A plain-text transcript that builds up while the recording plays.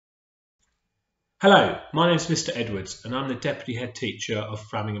Hello, my name is Mr. Edwards and I'm the Deputy Head Teacher of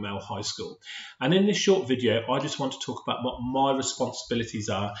Fram High School. And in this short video, I just want to talk about what my responsibilities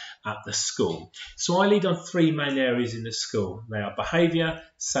are at the school. So I lead on three main areas in the school. They are behaviour,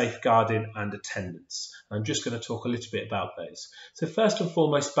 safeguarding and attendance. I'm just going to talk a little bit about those. So first and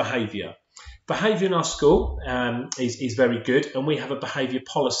foremost, behaviour. Behaviour in our school is very good, and we have a behaviour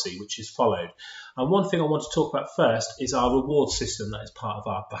policy which is followed. And one thing I want to talk about first is our reward system that is part of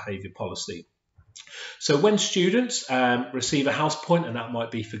our behaviour policy. So when students receive a house point, and that might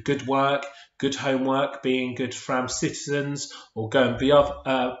be for good work, good homework, being good Fram citizens, or going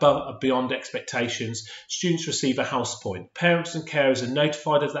beyond expectations, students receive a house point. Parents and carers are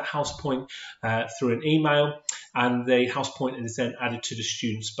notified of that house point through an email, and the house point is then added to the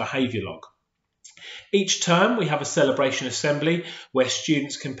student's behaviour log. Each term we have a celebration assembly where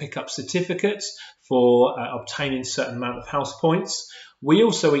students can pick up certificates for obtaining a certain amount of house points. We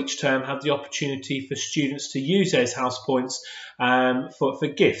also each term have the opportunity for students to use those house points for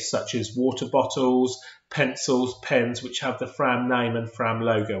gifts such as water bottles, pencils, pens which have the Fram name and Fram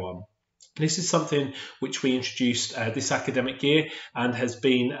logo on. This is something which we introduced this academic year and has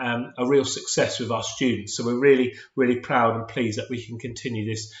been a real success with our students. So we're really proud and pleased that we can continue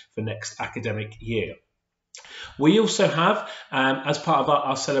this for next academic year. We also have, as part of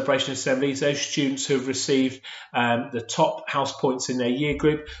our celebration assemblies, those students who have received the top house points in their year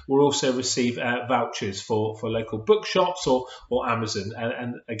group will also receive vouchers for local bookshops or Amazon,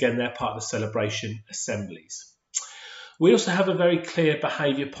 and again they're part of the celebration assemblies. We also have a very clear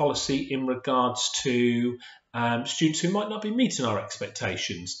behaviour policy in regards to students who might not be meeting our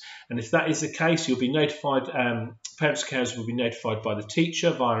expectations, and if that is the case, you'll be notified. Parents and carers will be notified by the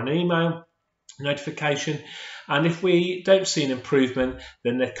teacher via an email notification, and if we don't see an improvement,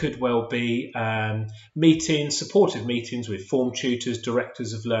 then there could well be supportive meetings with form tutors,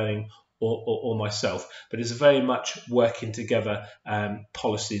 directors of learning, or myself. But it's a very much working together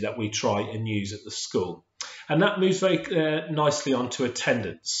policy that we try and use at the school. And that moves very nicely onto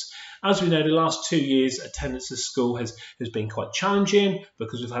attendance. As we know, the last 2 years, attendance at school has been quite challenging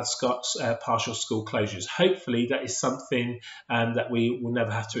because we've had partial school closures. Hopefully, that is something that we will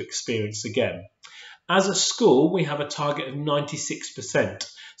never have to experience again. As a school, we have a target of 96%.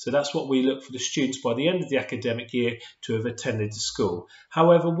 So that's what we look for the students by the end of the academic year to have attended the school.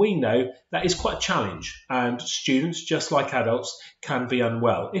 However, we know that is quite a challenge, and students, just like adults, can be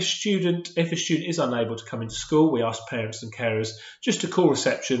unwell. If a student is unable to come into school, we ask parents and carers just to call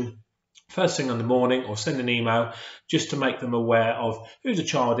reception first thing in the morning or send an email just to make them aware of who the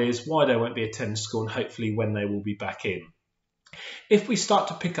child is, why they won't be attending school, and hopefully when they will be back in. If we start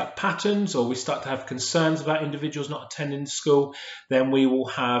to pick up patterns or we start to have concerns about individuals not attending school, then we will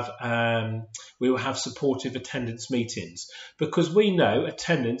have supportive attendance meetings, because we know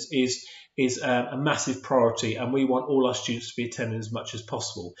attendance is a massive priority, and we want all our students to be attending as much as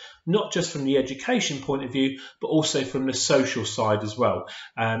possible, not just from the education point of view, but also from the social side as well.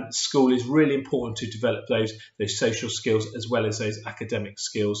 School is really important to develop those social skills as well as those academic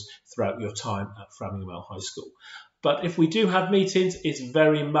skills throughout your time at Fram High School. But if we do have meetings, it's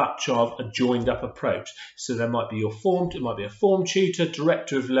very much of a joined up approach. So there might be it might be a form tutor,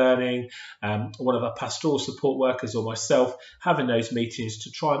 director of learning, one of our pastoral support workers, or myself having those meetings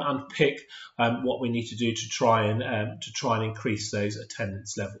to try and unpick what we need to do to try and increase those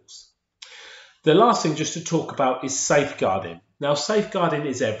attendance levels. The last thing just to talk about is safeguarding. Now, safeguarding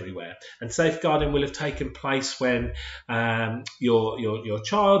is everywhere, and safeguarding will have taken place when your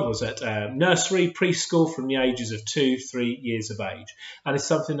child was at nursery, preschool, from the ages of 2-3 years of age, and it's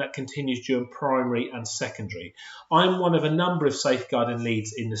something that continues during primary and secondary. I'm one of a number of safeguarding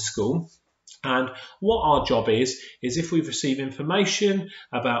leads in the school. And what our job is if we receive information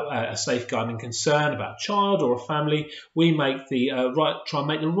about a safeguarding concern about a child or a family, we make try and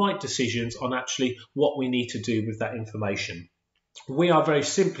make the right decisions on actually what we need to do with that information. We are very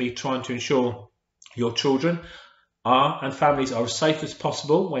simply trying to ensure your children and families are as safe as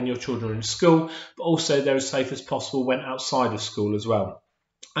possible when your children are in school, but also they're as safe as possible when outside of school as well.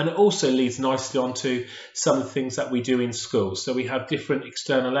 And it also leads nicely on to some of the things that we do in schools. So we have different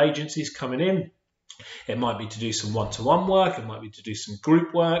external agencies coming in. It might be to do some one-to-one work, it might be to do some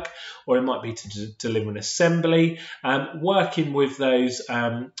group work, or it might be to deliver an assembly, working with those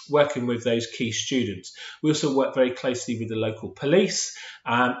key students. We also work very closely with the local police,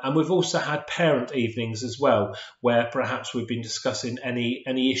 and we've also had parent evenings as well, where perhaps we've been discussing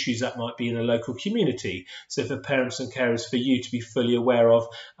any issues that might be in the local community. So for parents and carers, for you to be fully aware of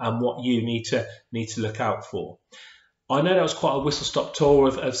what you need to look out for. I know that was quite a whistle-stop tour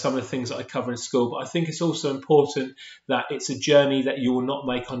of some of the things that I cover in school, but I think it's also important that it's a journey that you will not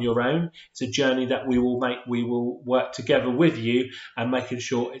make on your own. It's a journey that we will work together with you and making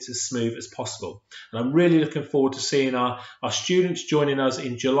sure it's as smooth as possible. And I'm really looking forward to seeing our students joining us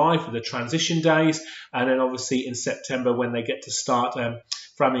in July for the transition days, and then obviously in September when they get to start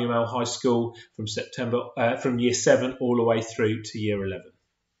Framingham High School from Year 7 all the way through to Year 11.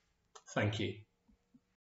 Thank you.